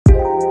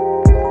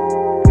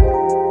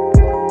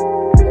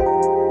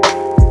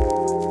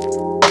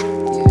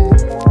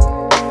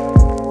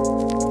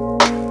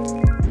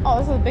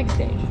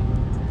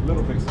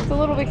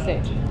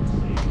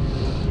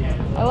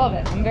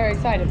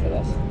excited for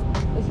this.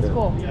 This is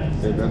cool.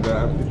 And then the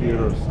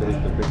amphitheater stays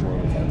the big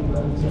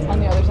one. On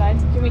the other side?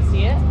 Can we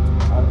see it?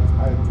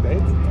 I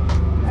think.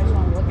 I just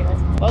want to look at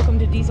it. Welcome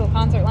to Diesel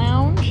Concert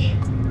Lounge.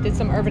 Did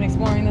some urban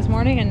exploring this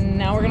morning and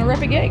now we're gonna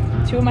rip a gig.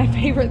 Two of my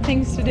favorite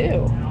things to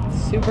do.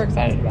 Super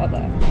excited about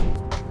that.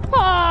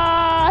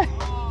 Hi!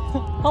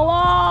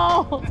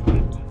 Hello!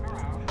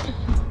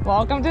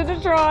 Welcome to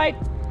Detroit.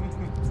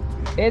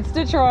 It's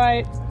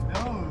Detroit.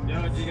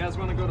 Yo, do you guys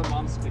want to go to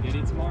Mom's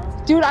Spaghetti tomorrow?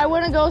 Dude, I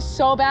want to go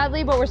so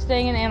badly, but we're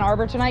staying in Ann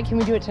Arbor tonight. Can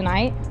we do it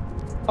tonight?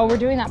 Oh, we're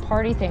doing that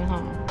party thing, huh?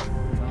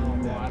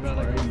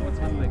 What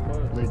time do they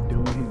close? We're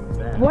doing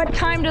that. What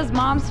time does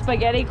Mom's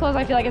Spaghetti close?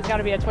 I feel like it's got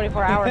to be a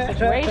 24-hour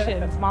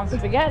situation. It's Mom's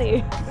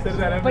Spaghetti.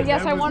 But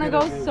yes, I want to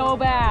go so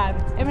bad.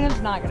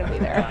 Eminem's not going to be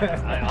there.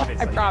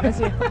 I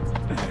promise you.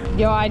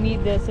 Yo, I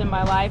need this in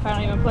my life. I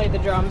don't even play the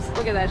drums.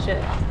 Look at that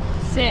shit.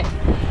 Sick.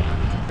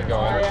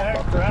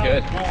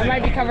 Good. I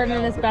might be covered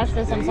in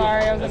asbestos. I'm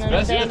sorry. I was in an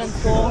abandoned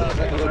school.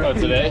 Oh,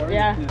 today?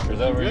 Yeah. Or is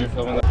that where you're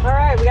filming that? All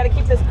right, we got to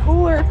keep this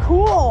cooler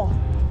cool.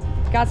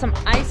 Got some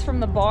ice from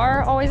the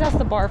bar. Always ask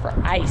the bar for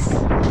ice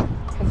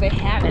because they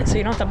have it, so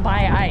you don't have to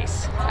buy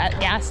ice at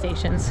gas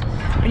stations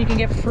when you can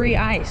get free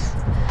ice.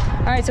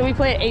 All right, so we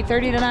play at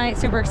 8:30 tonight.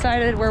 Super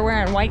excited. We're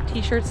wearing white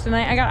t-shirts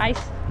tonight. I got ice.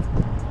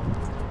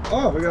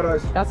 Oh, we got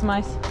ice. Got some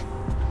ice.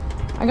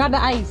 I got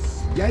the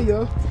ice. Yeah,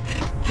 yo.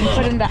 You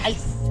put in the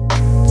ice.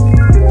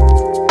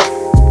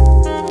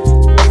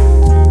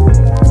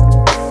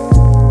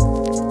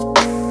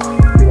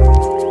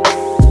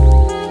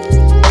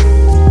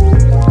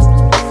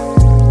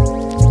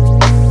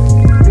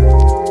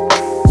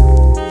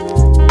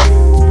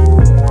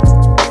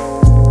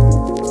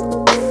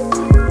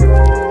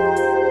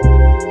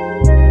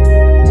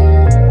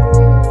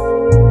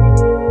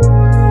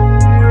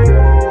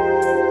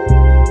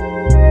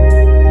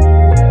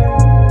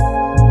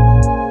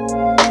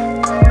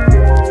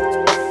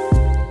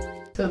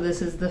 So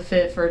this is the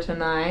fit for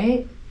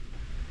tonight.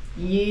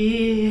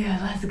 Yeah,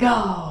 let's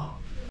go.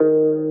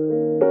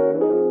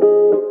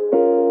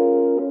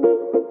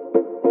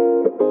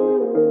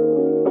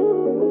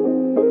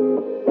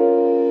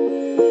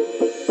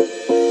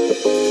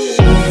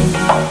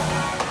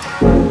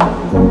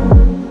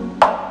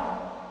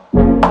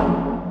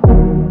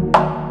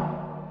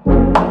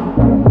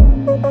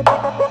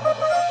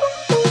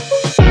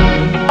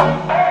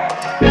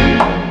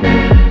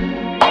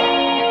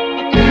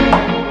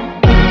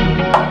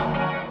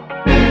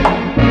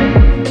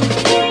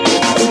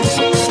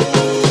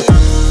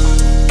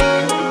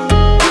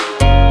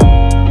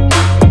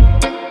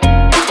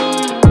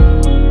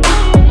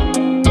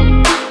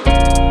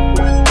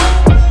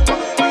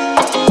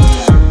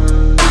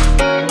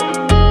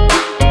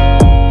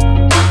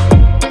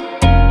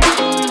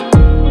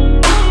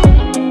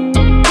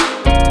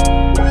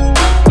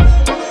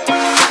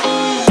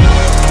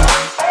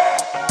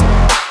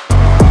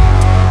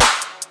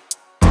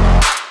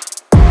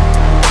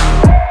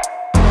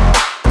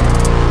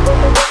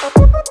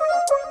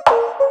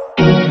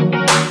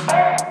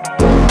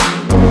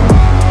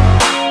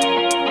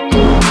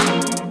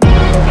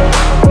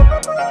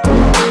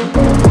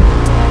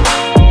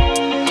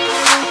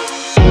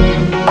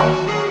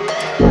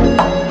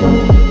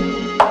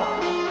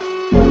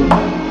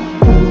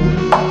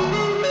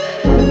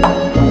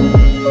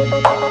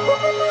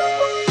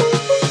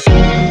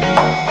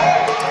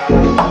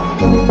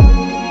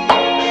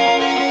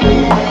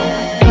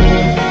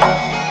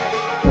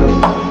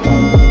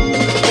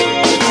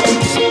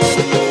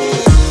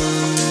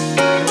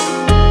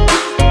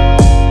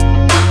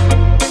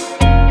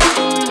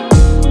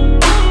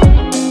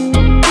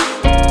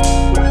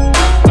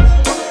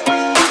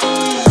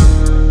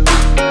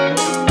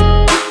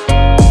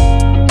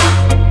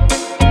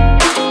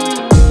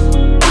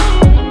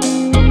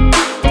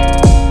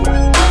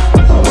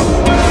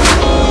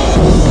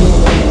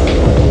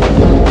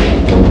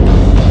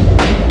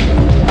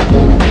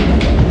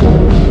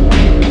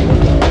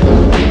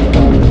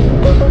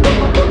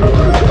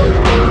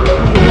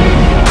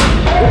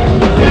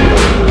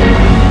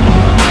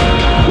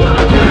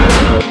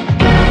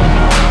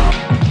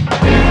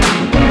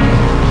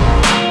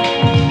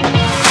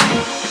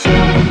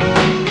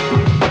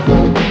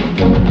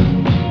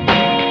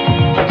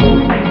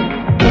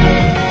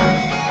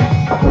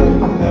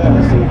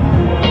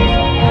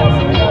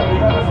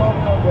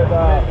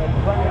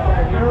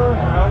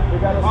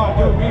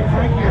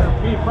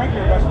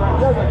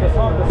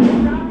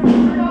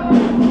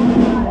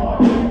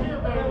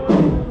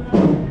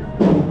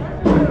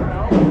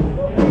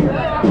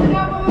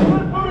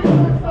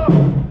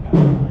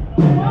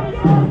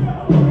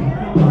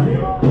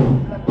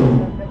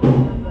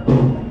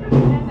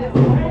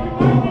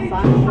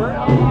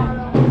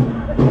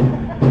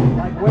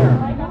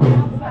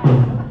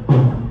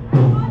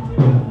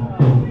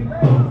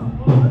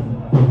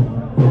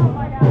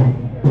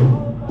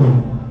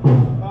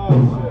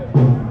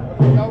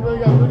 Y'all really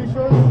got booty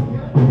shorts?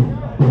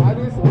 I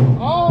do some.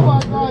 Oh my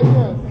god,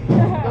 yeah.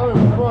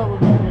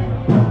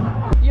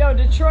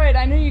 it.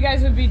 I knew you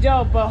guys would be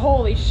dope, but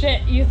holy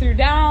shit, you threw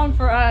down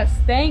for us.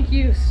 Thank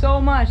you so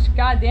much.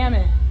 God damn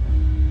it.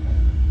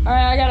 All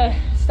right, I gotta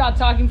stop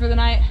talking for the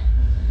night.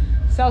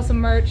 Sell some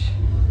merch.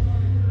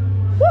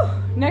 Whew.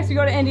 Next we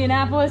go to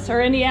Indianapolis,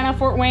 or Indiana,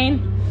 Fort Wayne.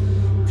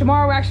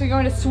 Tomorrow we're actually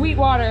going to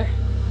Sweetwater.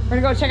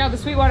 We're gonna go check out the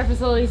Sweetwater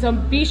facility, so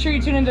be sure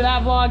you tune into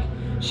that vlog.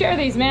 Share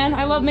these, man.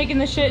 I love making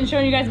this shit and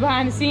showing you guys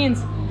behind the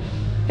scenes.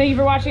 Thank you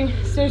for watching.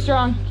 Stay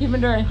strong. Keep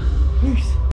enduring. Peace.